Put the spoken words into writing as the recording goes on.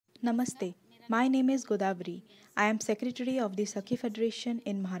Namaste. My name is Godavari. I am Secretary of the Sakhi Federation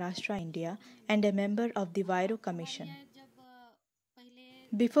in Maharashtra, India, and a member of the Huairou Commission.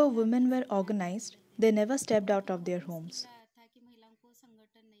 Before women were organized, they never stepped out of their homes.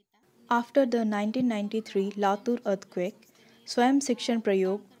 After the 1993 Latur earthquake, Swayam Shikshan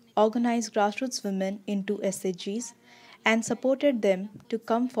Prayog organized grassroots women into SHGs and supported them to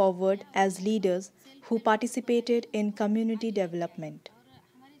come forward as leaders who participated in community development.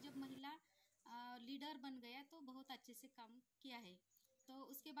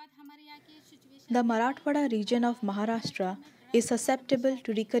 The Marathwada region of Maharashtra is susceptible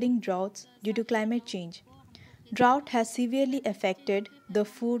to recurring droughts due to climate change. Drought has severely affected the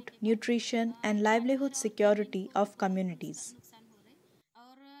food, nutrition, and livelihood security of communities.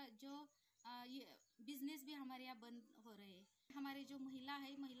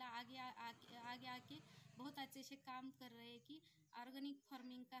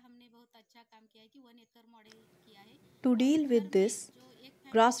 To deal with this,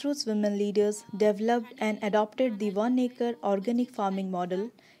 grassroots women leaders developed and adopted the 1 acre organic farming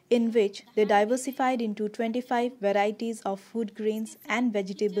model, in which they diversified into 25 varieties of food grains and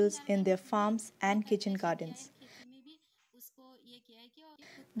vegetables in their farms and kitchen gardens.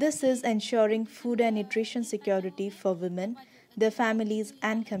 This is ensuring food and nutrition security for women, their families,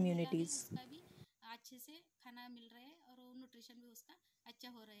 and communities.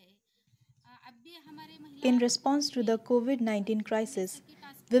 In response to the COVID-19 crisis,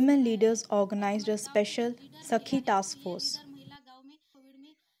 women leaders organized a special Sakhi task force.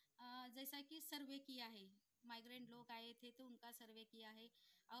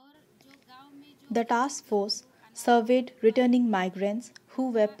 The task force surveyed returning migrants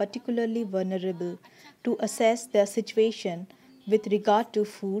who were particularly vulnerable to assess their situation with regard to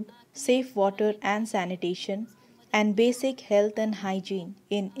food, safe water and sanitation, and basic health and hygiene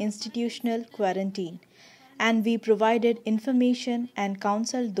in institutional quarantine. And we provided information and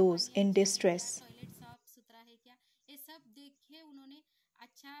counseled those in distress.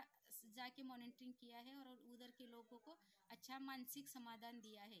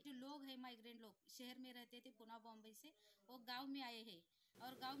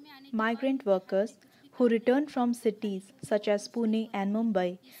 Migrant workers who returned from cities such as Pune and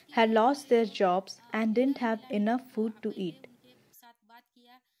Mumbai had lost their jobs and didn't have enough food to eat.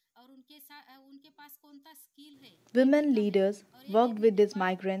 Women leaders worked with these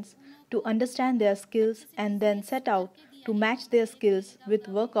migrants to understand their skills and then set out to match their skills with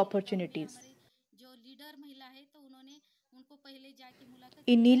work opportunities.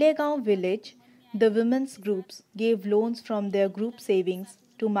 In Nilegaon village, the women's groups gave loans from their group savings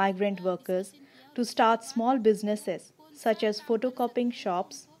to migrant workers to start small businesses such as photocopying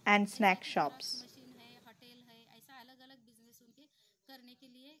shops and snack shops.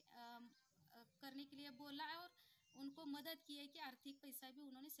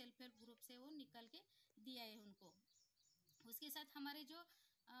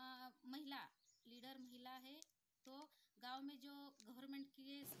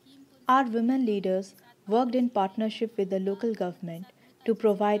 Our women leaders worked in partnership with the local government to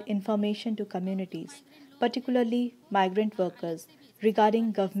provide information to communities, particularly migrant workers,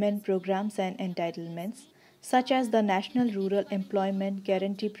 regarding government programs and entitlements, such as the National Rural Employment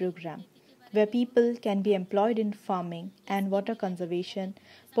Guarantee Program, where people can be employed in farming and water conservation,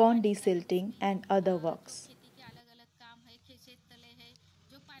 pond desilting, and other works.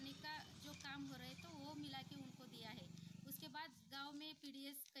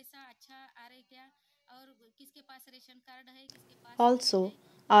 Also,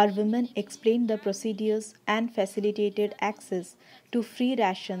 our women explained the procedures and facilitated access to free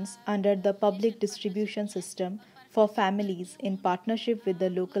rations under the public distribution system for families in partnership with the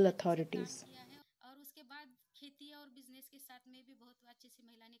local authorities.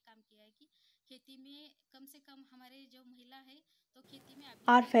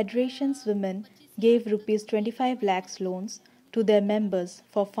 Our federation's women gave rupees 25 lakhs loans to their members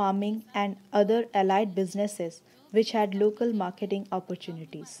for farming and other allied businesses which had local marketing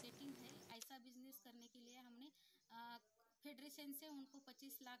opportunities.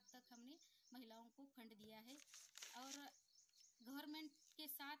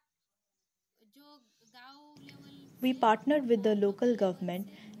 We partnered with the local government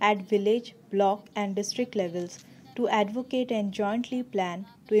at village, block, and district levels to advocate and jointly plan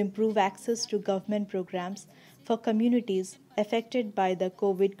to improve access to government programs for communities affected by the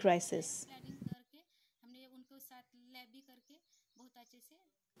COVID crisis.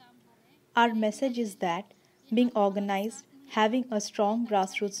 Our message is that being organized, having a strong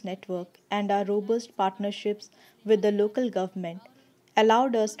grassroots network, and our robust partnerships with the local government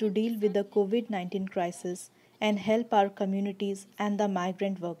allowed us to deal with the COVID-19 crisis and help our communities and the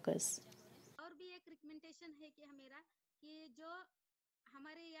migrant workers. और भी एक recommendation है कि मेरा कि जो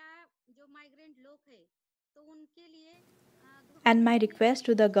हमारे यहाँ जो माइग्रेंट लोग हैं तो उनके लिए And my गवर्नमेंट ने request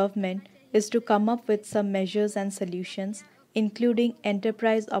to the करना government चाहिए is to जैसे come up with कि some measures and क्या solutions, किसी को including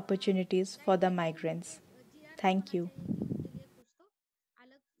enterprise a, opportunities for the like migrants. GR Thank होना you. चाहिए